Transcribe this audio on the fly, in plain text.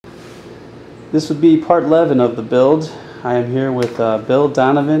This would be part 11 of the build. I am here with Bill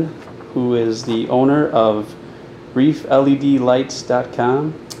Donovan, who is the owner of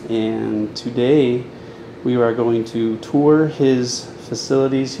ReefLEDlights.com, and today we are going to tour his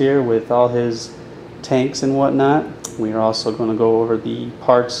facilities here with all his tanks and whatnot. We are also going to go over the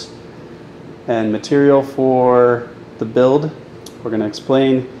parts and material for the build. We're going to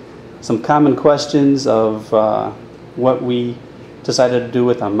explain some common questions of what we decided to do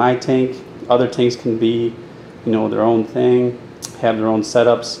with on my tank. Other tanks can be, their own thing, have their own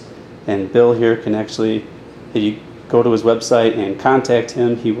setups, and Bill here can actually, if you go to his website and contact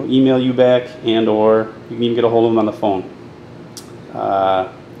him, he will email you back, and or you can even get a hold of him on the phone.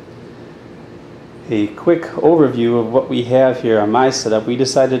 A quick overview of what we have here on my setup. We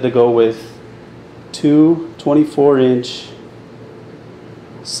decided to go with two 24-inch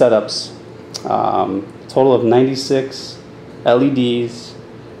setups, total of 96 LEDs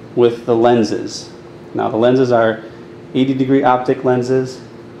with the lenses. Now the lenses are 80-degree optic lenses,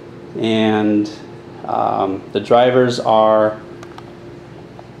 and the drivers are,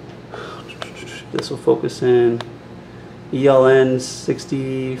 this will focus in, ELN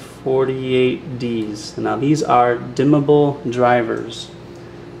 6048Ds. Now these are dimmable drivers,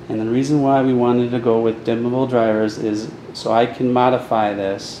 and the reason why we wanted to go with dimmable drivers is so I can modify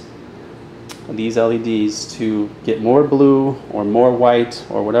these LEDs to get more blue or more white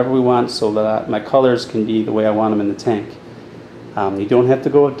or whatever we want, so that my colors can be the way I want them in the tank. You don't have to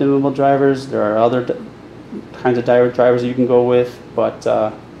go with dimmable drivers. There are other kinds of direct drivers you can go with, but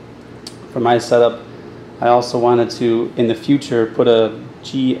for my setup, I also wanted to, in the future, put a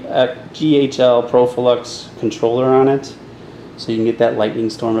GHL Proflux controller on it, so you can get that lightning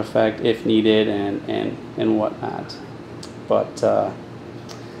storm effect if needed and whatnot. But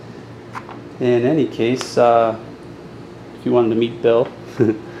in any case, if you wanted to meet Bill,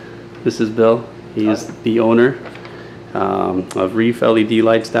 this is Bill. He is the owner of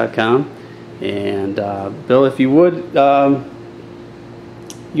ReefLEDlights.com. And Bill, if you would,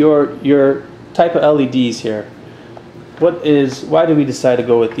 your type of LEDs here, why did we decide to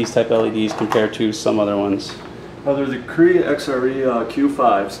go with these type of LEDs compared to some other ones? Well, they're the Cree XRE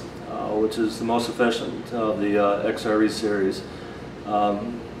Q5s, which is the most efficient of the XRE series.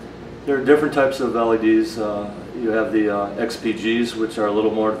 There are different types of LEDs. You have the XPGs, which are a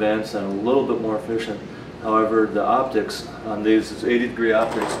little more advanced and a little bit more efficient. However, the optics on these, 80-degree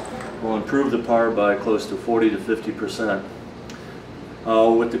optics, will improve the power by close to 40 to 50%.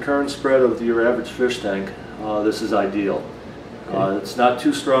 With the current spread of your average fish tank, this is ideal. Okay. It's not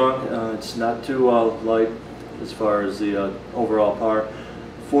too strong, it's not too light as far as the overall power.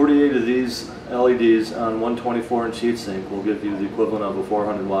 48 of these LEDs on one 24-inch heatsink will give you the equivalent of a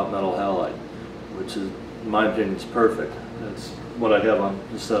 400-watt metal halide, which is, in my opinion, is perfect. That's what I have on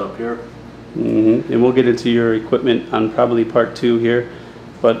the setup here. Mm-hmm. And we'll get into your equipment on probably part 2 here,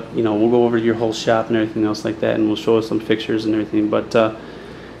 but we'll go over your whole shop and everything else like that, and we'll show us some fixtures and everything. But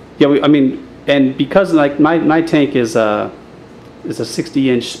yeah, and because like my tank is a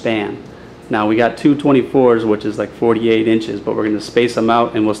 60-inch span. Now we got two 24s, which is like 48 inches, but we're going to space them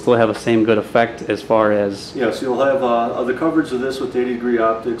out, and we'll still have the same good effect as far as... Yes, you'll have the coverage of this with 80-degree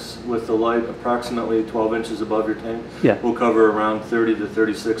optics with the light approximately 12 inches above your tank. Yeah. Will cover around 30 to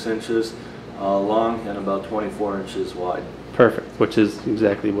 36 inches long and about 24 inches wide. Perfect, which is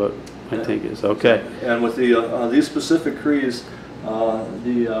exactly what my tank is. Okay. And with the these specific Crees,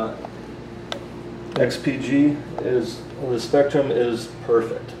 the XPG the spectrum is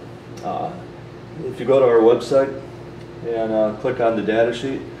perfect. If you go to our website and click on the data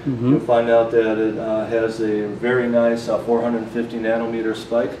sheet, you'll find out that it has a very nice 450 nanometer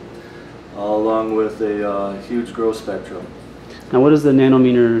spike, along with a huge growth spectrum. Now, what does the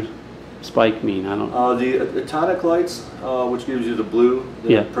nanometer spike mean? I don't. The tonic lights, which gives you the blue,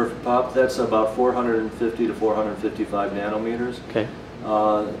 the perfect pop, that's about 450 to 455 nanometers. Okay.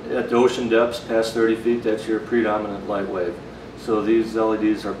 At the ocean depths past 30 feet, that's your predominant light wave. So these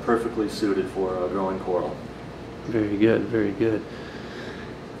LEDs are perfectly suited for growing coral. Very good, very good.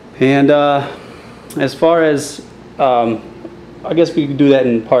 And as far as, I guess we could do that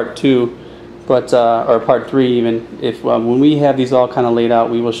in part 2, but or part 3 even. If when we have these all kind of laid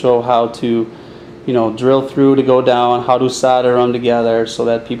out, we will show how to, drill through to go down, how to solder them together, so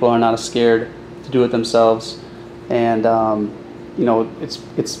that people are not scared to do it themselves. And it's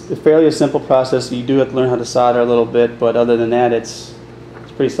fairly a simple process. You do have to learn how to solder a little bit, but other than that, it's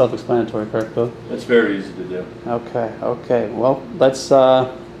pretty self-explanatory, correct, Bill? It's very easy to do. Okay. Well, let's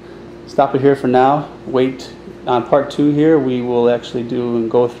stop it here for now. Wait on part 2 here. We will actually do and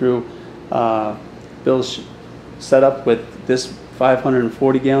go through Bill's setup with this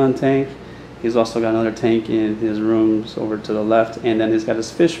 540-gallon tank He's also got another tank in his rooms over to the left, and then he's got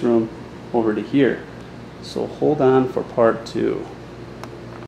his fish room over to here. So hold on for part 2.